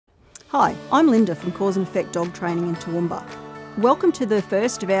Hi, I'm Linda from Cause and Effect Dog Training in Toowoomba. Welcome to the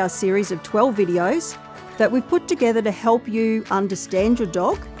first of our series of 12 videos that we've put together to help you understand your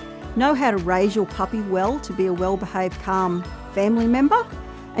dog, know how to raise your puppy well to be a well-behaved, calm family member,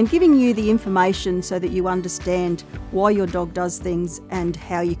 and giving you the information so that you understand why your dog does things and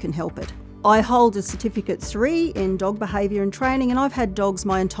how you can help it. I hold a Certificate 3 in dog behaviour and training, and I've had dogs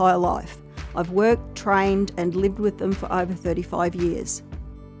my entire life. I've worked, trained and lived with them for over 35 years.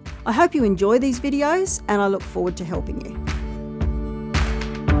 I hope you enjoy these videos and I look forward to helping you.